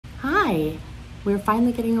Hi! We're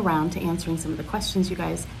finally getting around to answering some of the questions you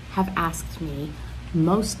guys have asked me,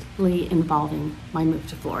 mostly involving my move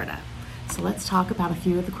to Florida. So let's talk about a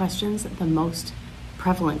few of the questions, the most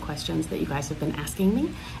prevalent questions that you guys have been asking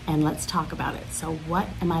me, and let's talk about it. So what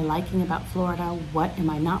am I liking about Florida? What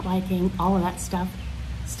am I not liking? All of that stuff.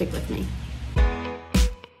 Stick with me.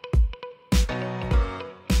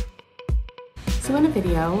 So in a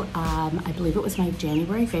video, I believe it was my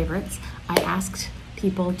January favorites, I asked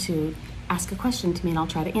people to ask a question to me and I'll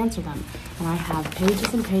try to answer them. And I have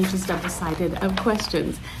pages and pages double-sided of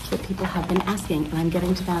questions that people have been asking, and I'm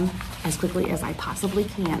getting to them as quickly as I possibly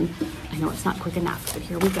can. I know it's not quick enough, but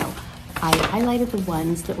here we go. I highlighted the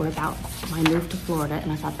ones that were about my move to Florida,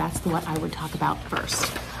 and I thought that's what I would talk about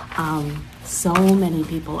first. So many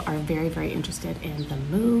people are very, very interested in the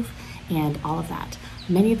move and all of that.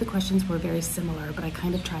 Many of the questions were very similar, but I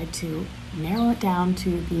kind of tried to narrow it down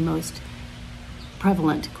to the most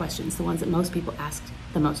prevalent questions, the ones that most people asked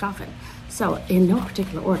the most often. So in no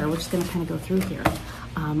particular order, we're just gonna kind of go through here.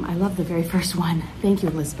 I love the very first one. Thank you,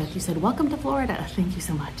 Elizabeth. You said, welcome to Florida. Thank you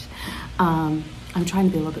so much. I'm trying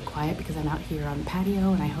to be a little bit quiet because I'm out here on the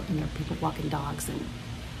patio and there are people walking dogs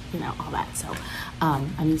and all that. So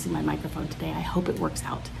I'm using my microphone today. I hope it works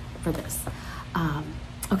out for this.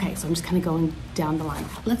 Okay, so I'm just kind of going down the line.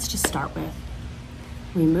 Let's just start with,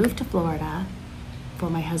 we moved to Florida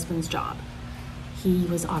for my husband's job. He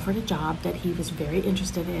was offered a job that he was very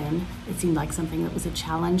interested in. It seemed like something that was a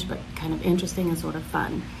challenge, but kind of interesting and sort of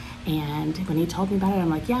fun. And when he told me about it,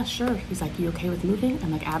 I'm like, yeah, sure. He's like, you okay with moving?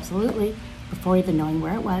 I'm like, absolutely. Before even knowing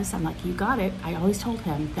where it was, I'm like, you got it. I always told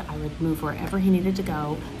him that I would move wherever he needed to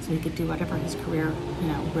go so he could do whatever his career,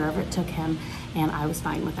 wherever it took him. And I was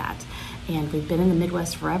fine with that. And we've been in the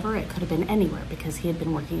Midwest forever. It could have been anywhere because he had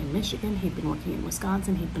been working in Michigan, he'd been working in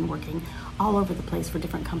Wisconsin, he'd been working all over the place for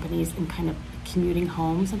different companies and kind of commuting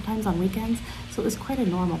home sometimes on weekends. So it was quite a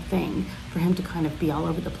normal thing for him to kind of be all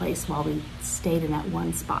over the place while we stayed in that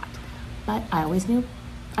one spot. But I always knew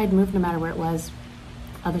I'd move no matter where it was,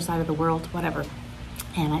 other side of the world, whatever.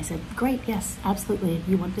 And I said, great, yes, absolutely.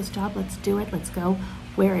 You want this job? Let's do it. Let's go.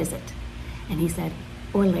 Where is it? And he said,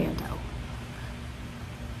 Orlando.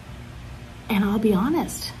 And I'll be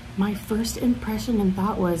honest, my first impression and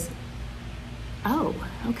thought was, oh,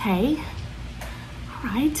 okay, all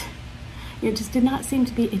right. It just did not seem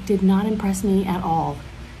to be, it did not impress me at all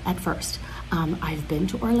at first. I've been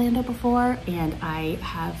to Orlando before and I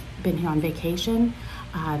have been here on vacation.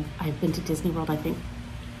 I've been to Disney World, I think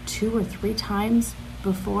 2 or 3 times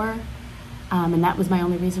before. And that was my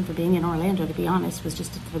only reason for being in Orlando, to be honest, was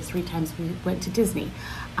just the 3 times we went to Disney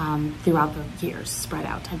throughout the years, spread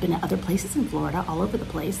out. I've been at other places in Florida, all over the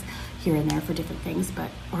place, here and there for different things, but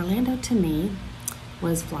Orlando to me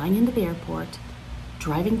was flying into the airport,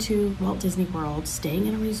 driving to Walt Disney World, staying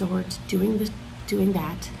in a resort, doing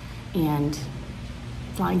that, and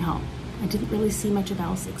flying home. I didn't really see much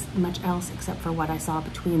else except for what I saw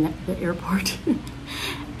between the airport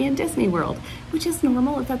and Disney World, which is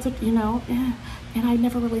normal if that's what, and I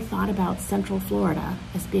never really thought about Central Florida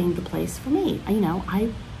as being the place for me.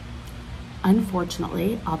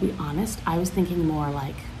 Unfortunately, I'll be honest, I was thinking more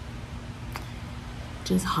like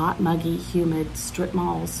just hot, muggy, humid strip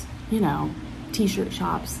malls, t-shirt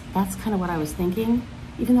shops. That's kind of what I was thinking,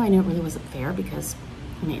 even though I knew it really wasn't fair because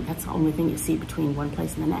that's the only thing you see between one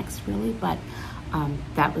place and the next, really. But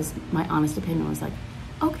that was my honest opinion, was like,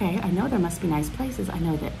 okay, I know there must be nice places. I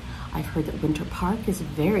know that I've heard that Winter Park is a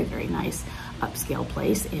very, very nice upscale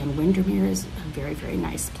place, and Windermere is a very, very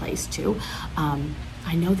nice place too.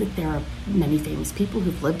 I know that there are many famous people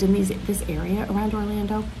who've lived in this area around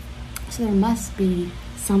Orlando, so there must be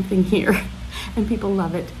something here, and people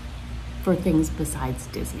love it for things besides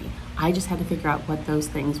Disney. I just had to figure out what those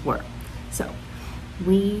things were. So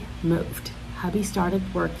we moved. Hubby started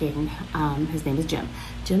working, his name is Jim.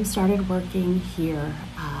 Jim started working here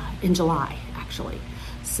in July, actually.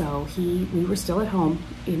 So we were still at home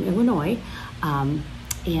in Illinois,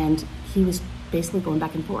 and he was basically going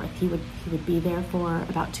back and forth. He would be there for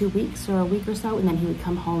about 2 weeks or a week or so, and then he would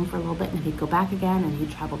come home for a little bit, and then he'd go back again, and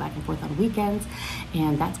he'd travel back and forth on weekends,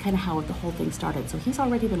 and that's kind of how the whole thing started. So he's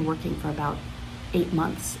already been working for about 8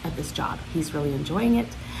 months at this job. He's really enjoying it.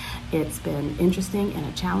 It's been interesting and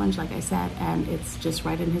a challenge, like I said, and it's just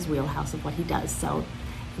right in his wheelhouse of what he does. So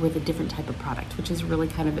with a different type of product, which is really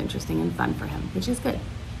kind of interesting and fun for him, which is good.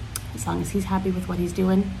 As long as he's happy with what he's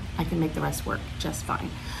doing, I can make the rest work just fine.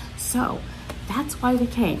 So that's why we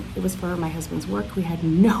came. It was for my husband's work. We had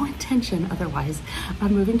no intention otherwise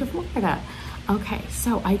of moving to Florida. Okay,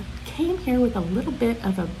 so I came here with a little bit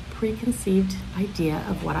of a preconceived idea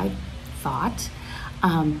of what I thought,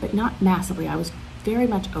 but not massively. I was very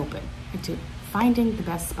much open to finding the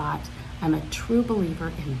best spot. I'm a true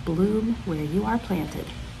believer in bloom where you are planted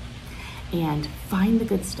and find the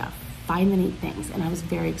good stuff, find the neat things, and I was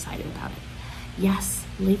very excited about it. Yes,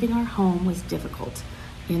 leaving our home was difficult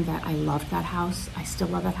in that I loved that house. I still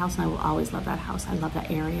love that house, and I will always love that house. I love that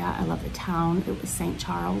area. I love the town. It was St.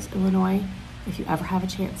 Charles, Illinois. If you ever have a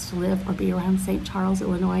chance to live or be around St. Charles,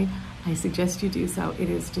 Illinois, I suggest you do so. It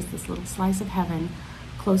is just this little slice of heaven,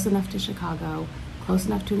 close enough to Chicago, close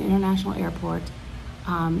enough to an international airport.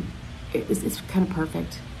 It's kind of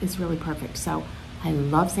perfect. It's really perfect. So I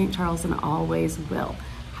love St. Charles and always will.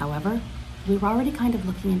 However, we were already kind of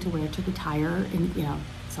looking into where to retire in,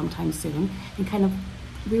 sometime soon, and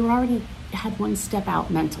we were already had one step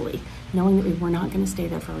out mentally, knowing that we were not going to stay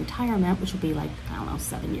there for retirement, which will be like, I don't know,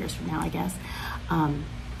 7 years from now, I guess,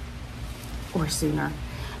 or sooner,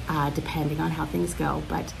 depending on how things go.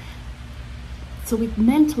 But so we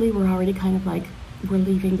mentally were already kind of like, we're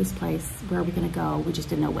leaving this place. Where are we going to go? We just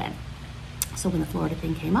didn't know when. So when the Florida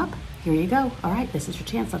thing came up, here you go. All right, this is your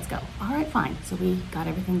chance. Let's go. All right, fine. So we got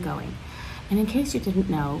everything going. And in case you didn't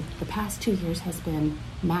know, the past 2 years has been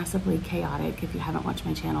massively chaotic. If you haven't watched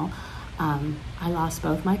my channel, I lost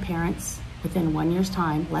both my parents within 1 year's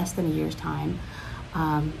time, less than a year's time.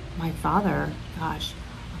 My father, gosh,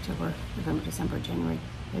 October, November, December, January,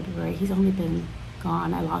 February, he's only been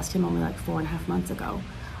gone. I lost him only like 4.5 months ago.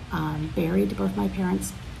 Buried both my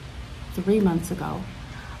parents 3 months ago.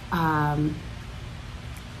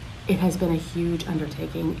 It has been a huge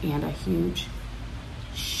undertaking and a huge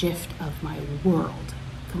shift of my world,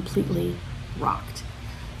 completely rocked.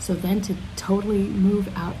 So then to totally move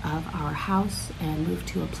out of our house and move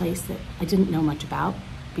to a place that I didn't know much about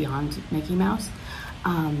beyond Mickey Mouse,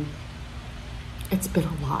 it's been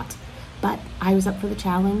a lot, but I was up for the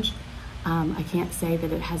challenge. I can't say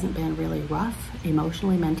that it hasn't been really rough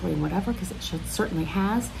emotionally, mentally, and whatever, because it certainly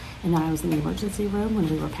has. And then I was in the emergency room when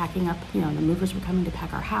we were packing up, the movers were coming to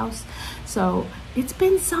pack our house. So it's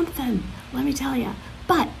been something, let me tell you.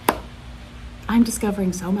 But I'm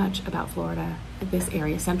discovering so much about Florida, this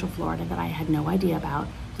area, Central Florida, that I had no idea about,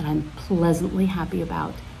 that I'm pleasantly happy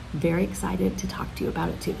about. Very excited to talk to you about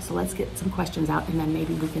it too. So let's get some questions out, and then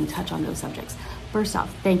maybe we can touch on those subjects. First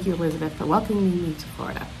off, thank you, Elizabeth, for welcoming me to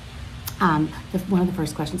Florida. One of the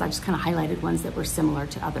first questions, I just kind of highlighted ones that were similar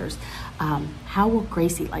to others. How will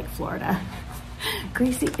Gracie like Florida?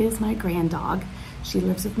 Gracie is my grand dog. She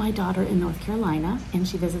lives with my daughter in North Carolina, and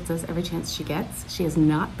she visits us every chance she gets. She has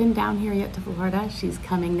not been down here yet to Florida. She's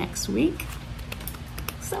coming next week.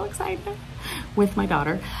 So excited, with my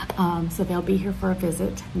daughter. So they'll be here for a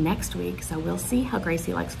visit next week. So we'll see how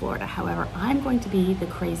Gracie likes Florida. However, I'm going to be the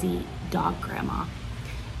crazy dog grandma.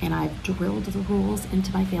 And I've drilled the rules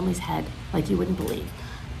into my family's head like you wouldn't believe.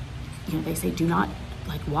 They say do not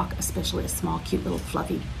walk, especially a small, cute little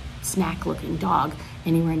fluffy snack looking dog,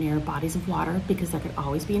 anywhere near bodies of water, because there could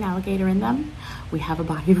always be an alligator in them. We have a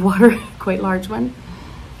body of water, quite large one.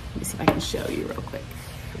 Let me see if I can show you real quick.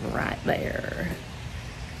 Right there.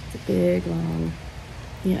 It's a big, long,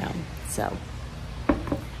 so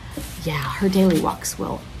yeah, her daily walks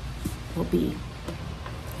will be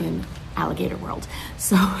in alligator world.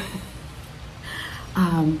 So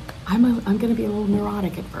I'm gonna be a little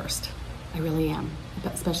neurotic at first. I really am,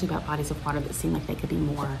 especially about bodies of water that seem like they could be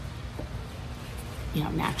more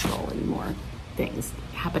natural and more things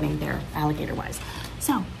happening there alligator wise.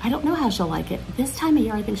 So I don't know how she'll like it. This time of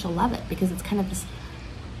year I think she'll love it, because it's kind of this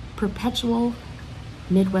perpetual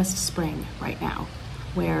Midwest spring right now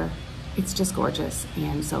where it's just gorgeous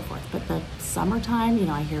and so forth. But the summertime,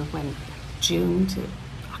 I hear when June to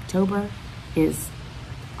October is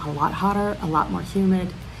a lot hotter, a lot more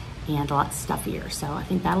humid, and a lot stuffier. So I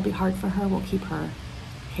think that'll be hard for her. We'll keep her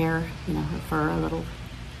hair, her fur a little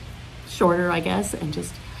shorter, I guess, and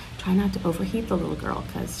just try not to overheat the little girl,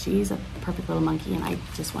 because she's a perfect little monkey and I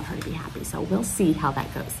just want her to be happy. So we'll see how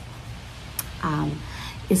that goes.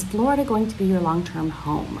 Is Florida going to be your long-term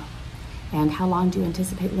home? And how long do you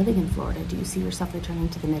anticipate living in Florida? Do you see yourself returning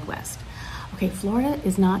to the Midwest? Okay, Florida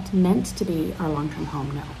is not meant to be our long-term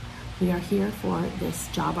home, no. We are here for this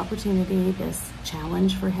job opportunity, this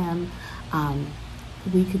challenge for him.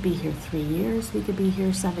 We could be here 3 years, we could be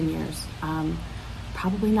here 7 years.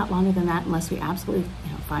 Probably not longer than that, unless we absolutely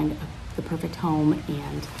find the perfect home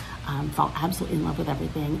and fall absolutely in love with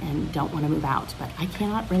everything and don't want to move out. But I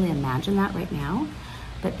cannot really imagine that right now.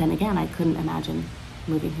 But then again, I couldn't imagine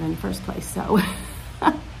moving here in the first place. So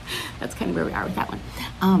that's kind of where we are with that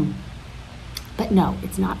one. But no,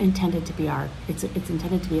 it's not intended to be it's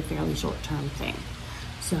intended to be a fairly short-term thing.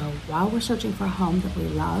 So while we're searching for a home that we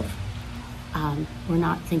love, we're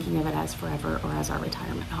not thinking of it as forever or as our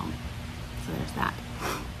retirement home. So there's that.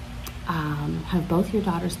 Have both your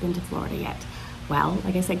daughters been to Florida yet? Well,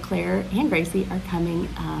 like I said, Claire and Gracie are coming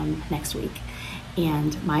next week.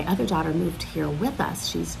 And my other daughter moved here with us.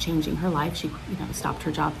 She's changing her life. She, stopped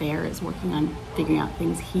her job there, is working on figuring out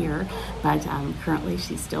things here. But currently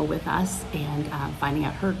she's still with us, and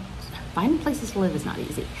finding places to live is not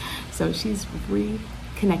easy. So she's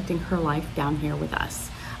reconnecting her life down here with us.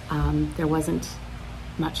 There wasn't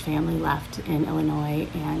much family left in Illinois,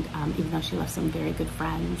 and even though she left some very good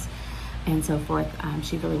friends and so forth,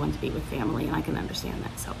 she really wanted to be with family, and I can understand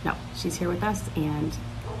that. So no, she's here with us, and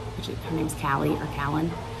her name's Callie or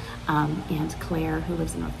Callan, and Claire, who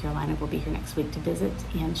lives in North Carolina, will be here next week to visit,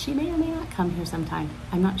 and she may or may not come here sometime.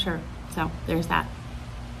 I'm not sure. So there's that.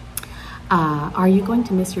 Are you going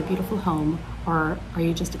to miss your beautiful home, or are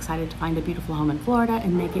you just excited to find a beautiful home in Florida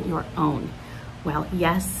and make it your own? Well,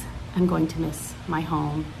 yes, I'm going to miss my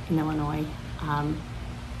home in Illinois.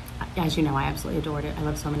 As you know, I absolutely adored it. I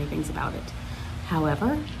love so many things about it.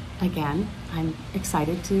 However, again, I'm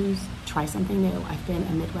excited to try something new. I've been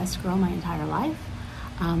a Midwest girl my entire life.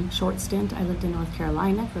 Short stint, I lived in North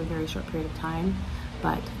Carolina for a very short period of time,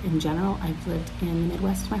 but in general, I've lived in the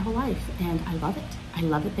Midwest my whole life, and I love it. I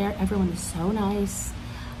love it there. Everyone is so nice.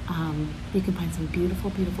 You can find some beautiful,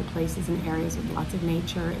 beautiful places and areas with lots of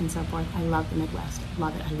nature and so forth. I love the Midwest. I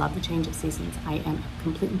love it. I love the change of seasons. I am a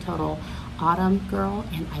complete and total autumn girl,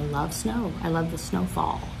 and I love snow. I love the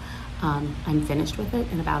snowfall. I'm finished with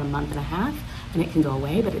it in about a month and a half, and it can go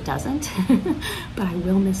away, but it doesn't. But I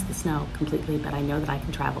will miss the snow completely, but I know that I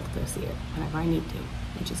can travel to go see it whenever I need to,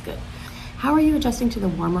 which is good. How are you adjusting to the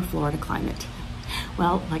warmer Florida climate?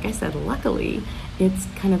 Well, like I said, luckily, it's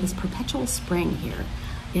kind of this perpetual spring here.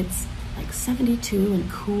 It's like 72 and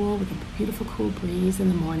cool with a beautiful cool breeze in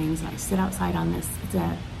the mornings, and I sit outside on this.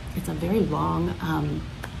 It's a very long,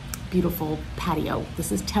 beautiful patio.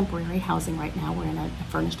 This is temporary housing right now. We're in a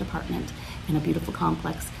furnished apartment in a beautiful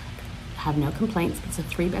complex. Have no complaints. It's a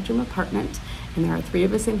 3-bedroom apartment, and there are 3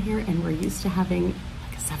 of us in here, and we're used to having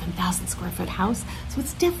like a 7,000 square foot house, so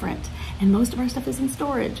it's different. And most of our stuff is in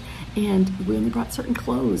storage, and we only brought certain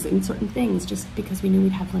clothes and certain things just because we knew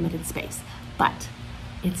we'd have limited space. But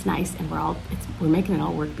it's nice, and we're making it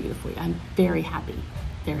all work beautifully. I'm very happy.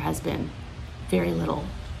 There has been very little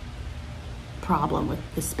problem with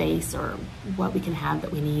the space or what we can have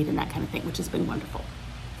that we need and that kind of thing, which has been wonderful.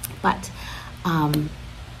 But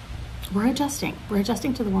we're adjusting. We're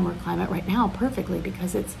adjusting to the warmer climate right now perfectly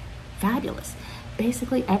because it's fabulous.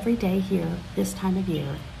 Basically every day here this time of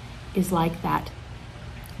year is like that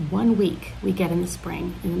 1 week we get in the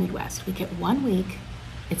spring in the Midwest. We get 1 week,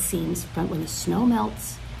 it seems, from when the snow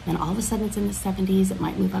melts, then all of a sudden it's in the 70s, it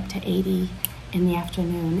might move up to 80 in the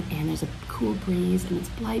afternoon, and there's a cool breeze, and it's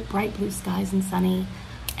bright blue skies and sunny,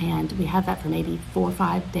 and we have that for maybe 4 or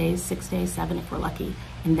 5 days, 6 days, 7 if we're lucky,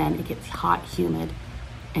 and then it gets hot, humid,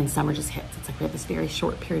 and summer just hits. It's like we have this very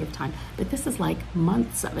short period of time, but this is like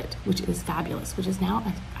months of it, which is fabulous, which is now,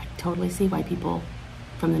 I totally see why people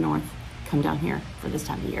from the north come down here for this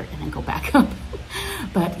time of year and then go back up.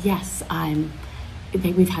 But yes,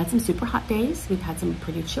 we've had some super hot days, we've had some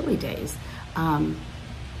pretty chilly days,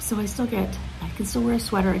 so I can still wear a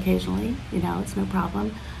sweater occasionally, it's no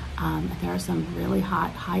problem. There are some really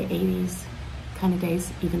hot, high 80s kind of days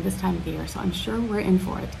even this time of year, so I'm sure we're in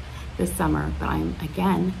for it this summer. But I'm,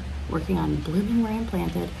 again, working on blooming where I'm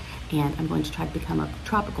planted, and I'm going to try to become a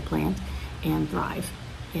tropical plant and thrive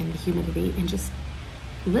in the humidity and just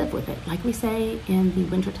live with it. Like we say in the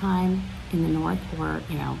wintertime in the north, or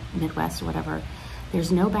Midwest or whatever,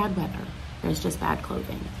 there's no bad weather, there's just bad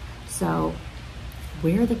clothing. So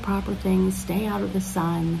wear the proper things, stay out of the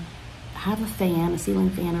sun, have a fan, a ceiling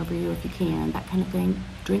fan over you if you can, that kind of thing.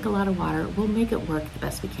 Drink a lot of water. We'll make it work the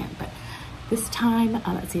best we can. But this time,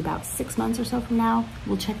 let's see, about 6 months or so from now,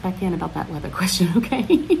 we'll check back in about that weather question, okay?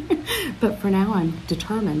 But for now, I'm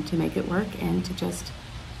determined to make it work and to just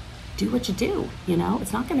do what you do,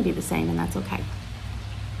 It's not gonna be the same, and that's okay.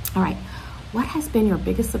 All right, what has been your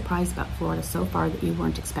biggest surprise about Florida so far that you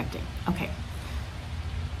weren't expecting? Okay,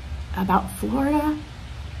 about Florida,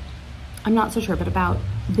 I'm not so sure, but about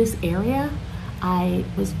this area, I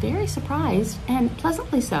was very surprised, and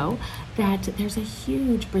pleasantly so, that there's a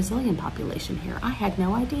huge Brazilian population here. I had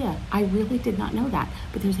no idea. I really did not know that,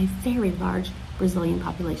 but there's a very large Brazilian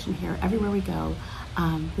population here. Everywhere we go,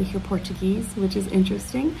 we hear Portuguese, which is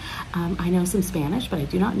interesting. I know some Spanish, but I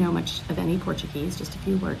do not know much of any Portuguese, just a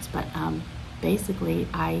few words. But basically,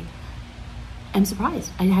 I am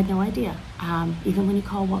surprised. I had no idea. Even when you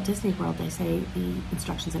call Walt Disney World, they say the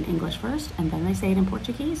instructions in English first, and then they say it in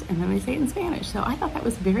Portuguese, and then they say it in Spanish. So I thought that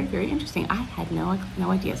was very, very interesting. I had no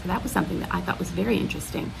idea. So that was something that I thought was very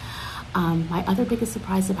interesting. My other biggest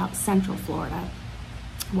surprise about Central Florida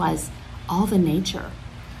was all the nature.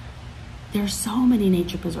 There's so many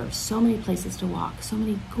nature preserves, so many places to walk, so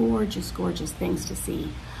many gorgeous, gorgeous things to see.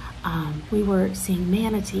 We were seeing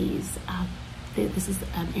manatees. This is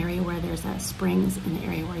an area where there's springs in the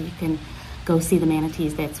area where you can go see the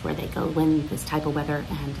manatees. That's where they go when this type of weather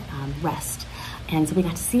and rest. And so we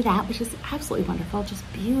got to see that, which is absolutely wonderful, just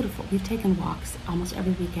beautiful. We've taken walks almost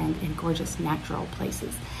every weekend in gorgeous natural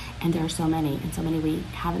places. And there are so many, and so many we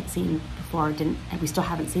haven't seen before, and we still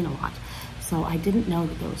haven't seen a lot. So I didn't know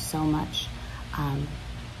that there was so much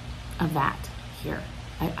of that here.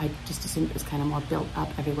 I just assumed it was kind of more built up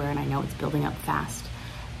everywhere, and I know it's building up fast.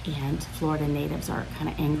 And Florida natives are kind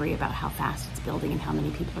of angry about how fast it's building and how many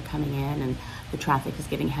people are coming in, and the traffic is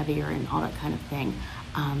getting heavier and all that kind of thing.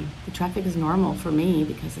 The traffic is normal for me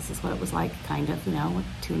because this is what it was like, kind of, you know,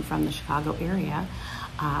 to and from the Chicago area.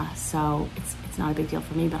 So it's not a big deal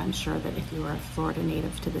for me, but I'm sure that if you are a Florida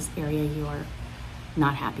native to this area, you are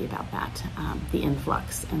not happy about that, the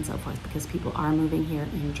influx and so forth, because people are moving here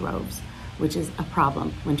in droves, which is a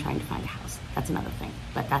problem when trying to find a house. That's another thing,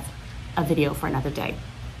 but that's a video for another day.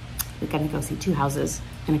 We're gonna go see 2 houses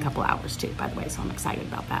in a couple hours too, by the way, so I'm excited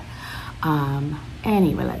about that.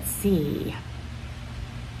 Anyway, let's see.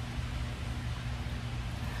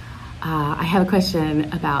 I have a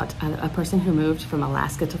question about a person who moved from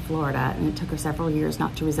Alaska to Florida, and it took her several years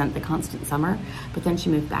not to resent the constant summer, but then she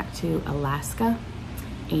moved back to Alaska,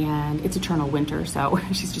 and it's eternal winter, so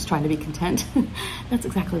she's just trying to be content. That's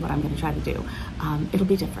exactly what I'm gonna try to do. It'll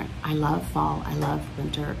be different. I love fall, I love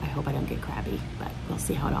winter. I hope I don't get crabby, but we'll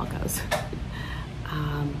see how it all goes.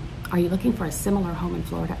 Are you looking for a similar home in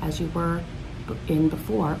Florida as you were in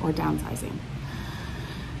before, or downsizing?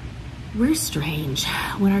 We're strange.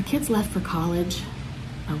 When our kids left for college,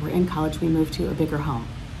 or were in college, we moved to a bigger home.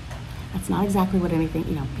 That's not exactly what anything,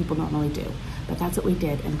 you know, people normally do, but that's what we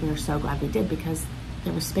did, and we're so glad we did, because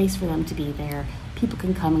there was space for them to be there. People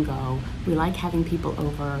can come and go. We like having people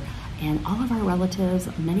over, and all of our relatives,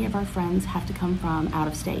 many of our friends have to come from out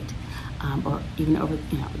of state, or even over,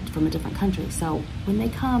 you know, from a different country. So when they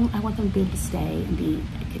come, I want them to be able to stay and be,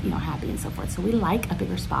 you know, happy and so forth. So we like a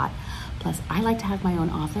bigger spot. Plus, I like to have my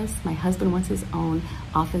own office. My husband wants his own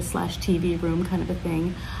office/TV room kind of a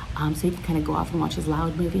thing, so he can kind of go off and watch his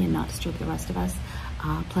loud movie and not disturb the rest of us.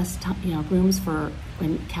 Plus, you know, rooms for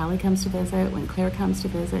when Callie comes to visit, when Claire comes to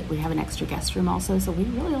visit. We have an extra guest room also, so we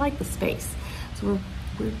really like the space. So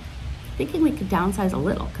we're thinking we could downsize a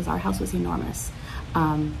little, because our house was enormous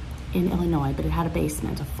in Illinois, but it had a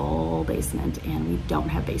basement, a full basement, and we don't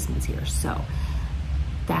have basements here. So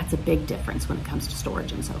that's a big difference when it comes to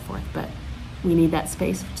storage and so forth. But we need that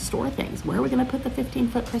space to store things. Where are we gonna put the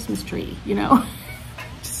 15-foot Christmas tree, you know?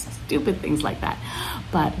 Just stupid things like that.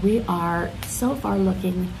 But we are so far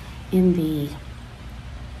looking in the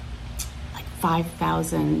like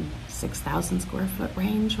 5,000, 6,000 square foot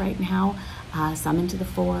range right now, some into the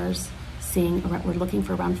 4s. We're looking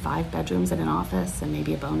for around 5 bedrooms and an office and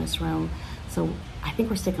maybe a bonus room. So I think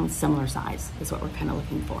we're sticking with similar size is what we're kind of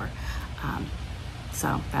looking for.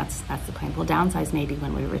 So that's the plan. We'll downsize maybe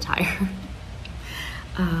when we retire.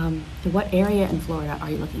 What area in Florida are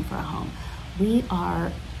you looking for a home? We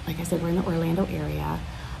are, like I said, we're in the Orlando area,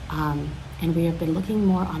 and we have been looking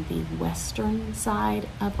more on the western side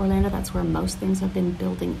of Orlando. That's where most things have been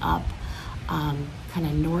building up, kind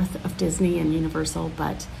of north of Disney and Universal,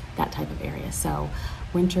 but that type of area. So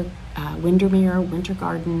Windermere, Winter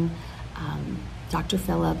Garden, Dr.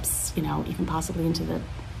 Phillips, you know, even possibly into the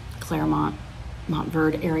Claremont,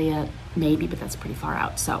 Montverde area, maybe, but that's pretty far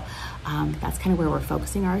out. So that's kind of where we're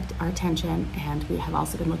focusing our attention. And we have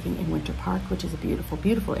also been looking in Winter Park, which is a beautiful,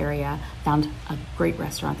 beautiful area. Found a great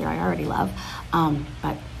restaurant there I already love.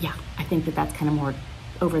 But yeah, I think that that's kind of more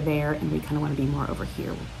over there, and we kind of want to be more over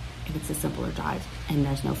here. And it's a simpler drive, and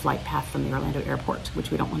there's no flight path from the Orlando airport,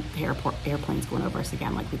 which we don't want the airplanes going over us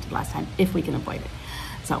again like we did last time, if we can avoid it.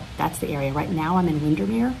 So that's the area. Right now I'm in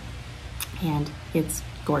Windermere, and it's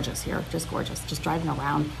gorgeous here, just gorgeous. Just driving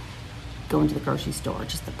around, going to the grocery store,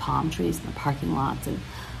 just the palm trees and the parking lots, and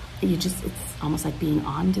it's almost like being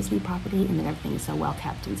on Disney property, and then everything is so well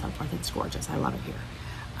kept and so forth. It's gorgeous. I love it here.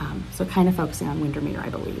 So kind of focusing on Windermere, I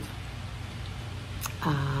believe.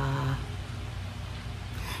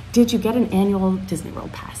 Did you get an annual Disney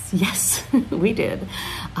World pass? Yes, we did.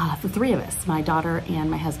 The 3 of us, my daughter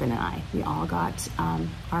and my husband and I, we all got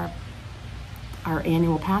our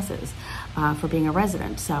annual passes. for being a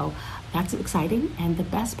resident. So that's exciting. And the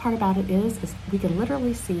best part about it is we can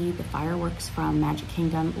literally see the fireworks from Magic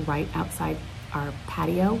Kingdom right outside our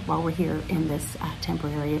patio while we're here in this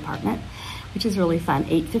temporary apartment, which is really fun.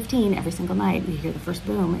 8:15 every single night, you hear the first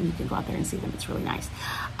boom and you can go out there and see them. It's really nice.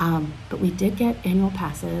 But we did get annual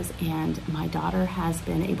passes, and my daughter has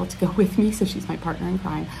been able to go with me, so she's my partner in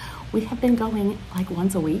crime. We have been going like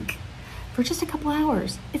once a week for just a couple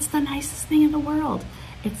hours. It's the nicest thing in the world.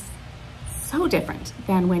 It's so different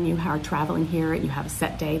than when you are traveling here and you have a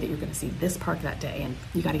set day that you're going to see this park that day, and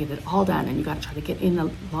you got to get it all done, and you got to try to get in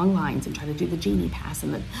the long lines and try to do the genie pass.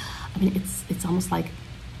 And I mean, it's almost like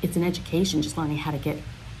it's an education, just learning how to get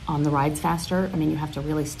on the rides faster. I mean, you have to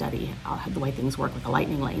really study the way things work with the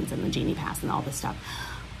lightning lanes and the genie pass and all this stuff.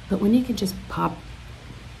 But when you can just pop,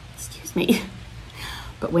 excuse me,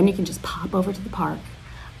 but when you can just pop over to the park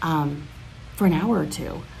for an hour or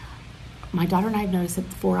two. My daughter and I have noticed that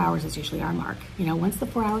 4 hours is usually our mark. You know, once the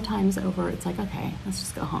 4 hour time's over, it's like, okay, let's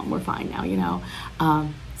just go home. We're fine now, you know.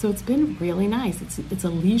 So it's been really nice. It's a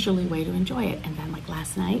leisurely way to enjoy it. And then like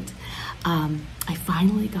last night, I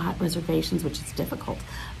finally got reservations, which is difficult.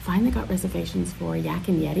 Finally got reservations for Yak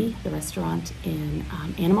and Yeti, the restaurant in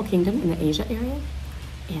Animal Kingdom in the Asia area.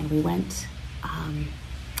 And we went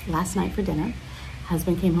last night for dinner.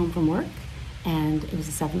 Husband came home from work, and it was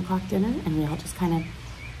a 7 o'clock dinner, and we all just kind of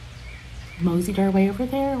moseyed our way over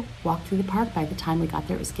there, walked through the park. By the time we got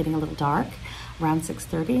there, it was getting a little dark, around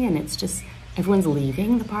 6:30, and it's just, everyone's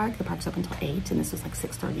leaving the park. The park's open until 8, and this was like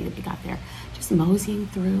 6:30 that we got there. Just moseying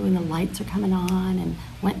through, and the lights are coming on, and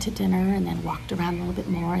went to dinner, and then walked around a little bit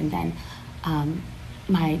more, and then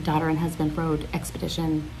my daughter and husband rode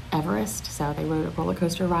Expedition Everest, so they rode a roller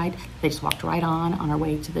coaster ride. They just walked right on our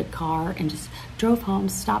way to the car and just drove home,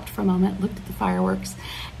 stopped for a moment, looked at the fireworks,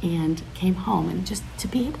 and came home. And just to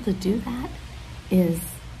be able to do that is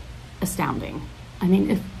astounding. I mean,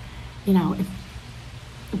 if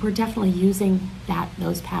we're definitely using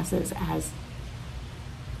those passes as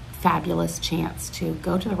fabulous chance to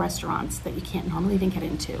go to the restaurants that you can't normally even get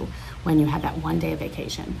into when you have that one day of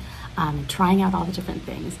vacation, trying out all the different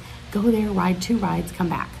things. Go there, ride 2 rides, come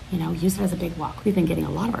back, you know, use it as a big walk. We've been getting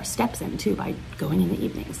a lot of our steps in too by going in the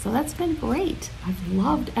evenings. So that's been great. I've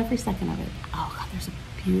loved every second of it. Oh God, there's a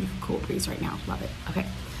beautiful cool breeze right now. Love it. Okay.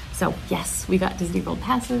 So yes, we got Disney World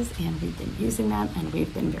passes, and we've been using them, and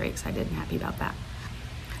we've been very excited and happy about that.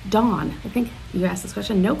 Dawn, I think you asked this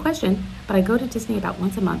question. No question, but I go to Disney about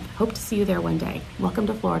once a month. Hope to see you there one day. Welcome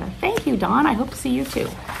to Florida. Thank you, Dawn. I hope to see you too.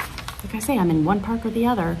 Like I say, I'm in one park or the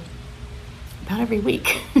other about every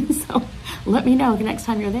week. So let me know the next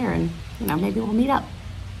time you're there, and you know, maybe we'll meet up.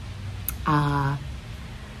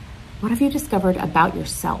 What have you discovered about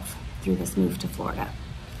yourself through this move to Florida?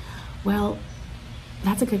 Well,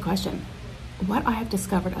 that's a good question. What I have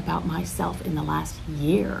discovered about myself in the last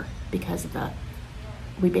year, because of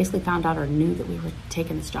we basically found out or knew that we were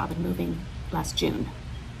taking this job and moving last June.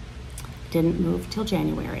 Didn't move till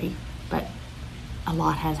January, but a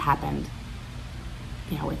lot has happened,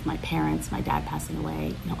 you know, with my parents, my dad passing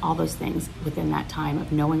away, you know, all those things within that time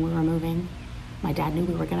of knowing we were moving. My dad knew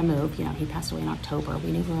we were gonna move, you know, he passed away in October.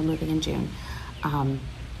 We knew we were moving in June.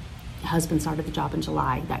 Husband started the job in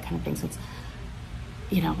July, that kind of thing. So it's,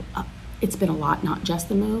 you know, it's been a lot, not just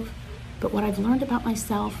the move, but what I've learned about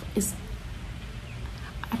myself is,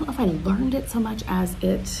 I don't know if I learned it so much as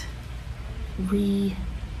it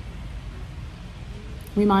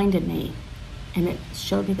reminded me, and it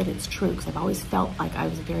showed me that it's true, because I've always felt like I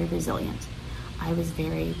was very resilient. I was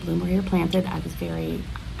very Blue Maria planted. I've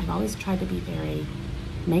always tried to be very,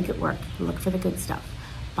 make it work, look for the good stuff,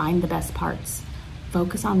 find the best parts,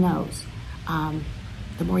 focus on those.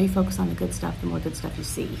 The more you focus on the good stuff, the more good stuff you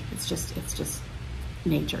see. It's just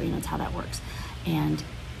nature, you know, it's how that works. And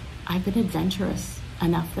I've been adventurous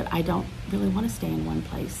enough that I don't really want to stay in one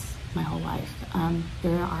place my whole life.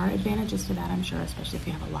 There are advantages to that, I'm sure, especially if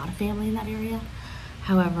you have a lot of family in that area.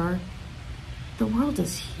 However, the world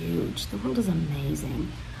is huge. The world is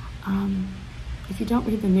amazing. If you don't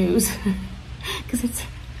read the news, because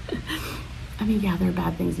I mean, yeah, there are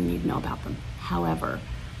bad things you need to know about them. However,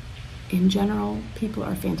 in general, people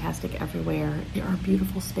are fantastic everywhere. There are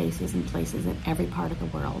beautiful spaces and places in every part of the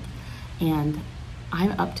world. And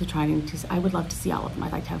I'm up to trying to, I would love to see all of them.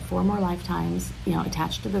 I'd like to have 4 more lifetimes, you know,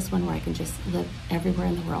 attached to this one, where I can just live everywhere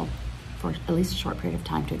in the world for at least a short period of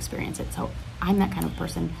time to experience it. So I'm that kind of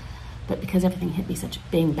person. But because everything hit me such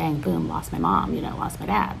bang, bang, boom, lost my mom, you know, lost my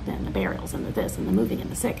dad, and the burials, and the this, and the moving, and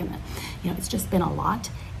the sick, and the, you know, it's just been a lot.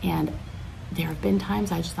 And there have been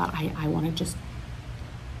times I just thought, I want to just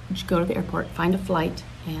go to the airport, find a flight,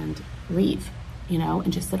 and leave, you know,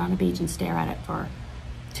 and just sit on a beach and stare at it for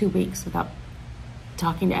 2 weeks without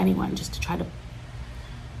talking to anyone, just to try to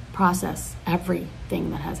process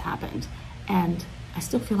everything that has happened. And I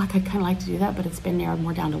still feel like I'd kind of like to do that, but it's been narrowed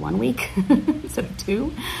more down to 1 week instead of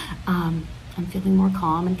 2. I'm feeling more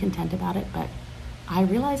calm and content about it, but I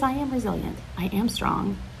realize I am resilient, I am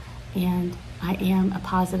strong, and I am a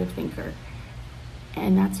positive thinker.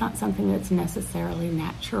 And that's not something that's necessarily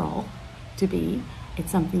natural to be.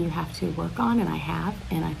 It's something you have to work on, and I have,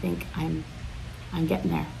 and I think I'm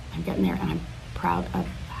getting there. I'm getting there, and I'm proud of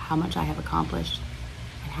how much I have accomplished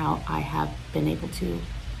and how I have been able to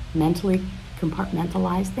mentally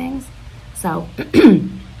compartmentalize things. So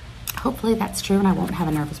hopefully that's true, and I won't have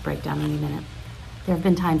a nervous breakdown any minute. There have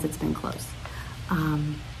been times it's been close.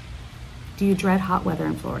 Do you dread hot weather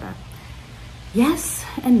in Florida? Yes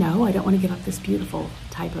and no. I don't want to give up this beautiful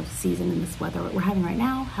type of season and this weather that we're having right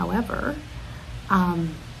now. However,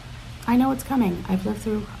 I know it's coming. I've lived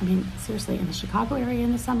through, I mean, seriously, in the Chicago area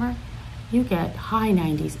in the summer, you get high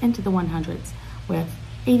 90s into the 100s with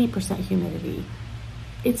 80% humidity.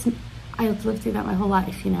 I've lived through that my whole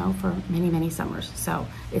life, you know, for many, many summers. So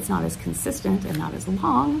it's not as consistent and not as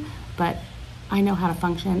long, but I know how to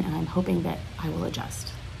function, and I'm hoping that I will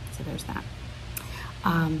adjust. So there's that.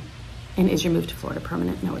 And is your move to Florida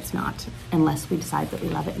permanent? No, it's not, unless we decide that we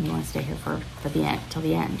love it and we want to stay here for the end, till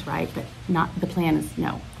the end, right? But not, the plan is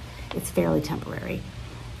no, it's fairly temporary.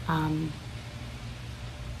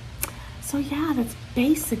 So yeah,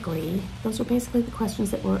 those are basically the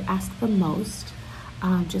questions that were asked the most.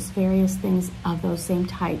 Just various things of those same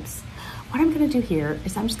types. What I'm going to do here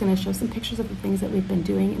is I'm just going to show some pictures of the things that we've been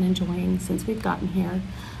doing and enjoying since we've gotten here.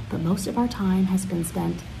 But most of our time has been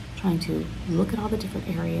spent trying to look at all the different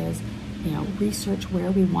areas, you know, research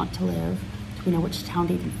where we want to live. Do we know which town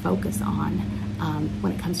to even focus on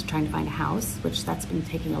when it comes to trying to find a house, which that's been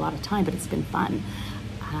taking a lot of time, but it's been fun.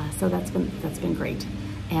 So that's been great.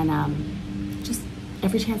 And just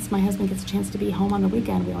every chance my husband gets a chance to be home on the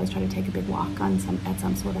weekend, we always try to take a big walk at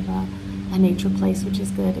some sort of a nature place, which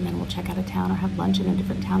is good. And then we'll check out a town or have lunch in a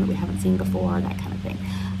different town that we haven't seen before, that kind of thing.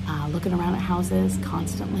 Looking around at houses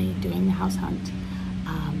constantly, doing the house hunt,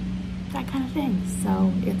 that kind of thing.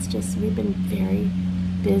 So it's just, we've been very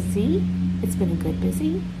busy. It's been a good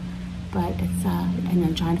busy, but it's, and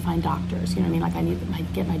then trying to find doctors, you know what I mean? Like I need to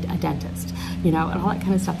get a dentist, you know, and all that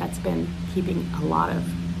kind of stuff. That's been keeping a lot of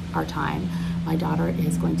our time. My daughter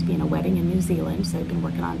is going to be in a wedding in New Zealand, so I've been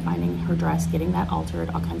working on finding her dress, getting that altered,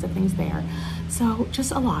 all kinds of things there. So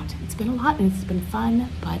just a lot. It's been a lot, and it's been fun,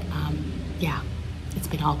 but yeah, it's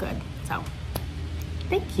been all good. So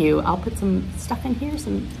thank you. I'll put some stuff in here,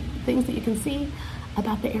 some things that you can see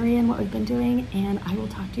about the area and what we've been doing, and I will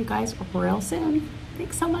talk to you guys real soon.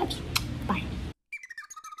 Thanks so much. Bye.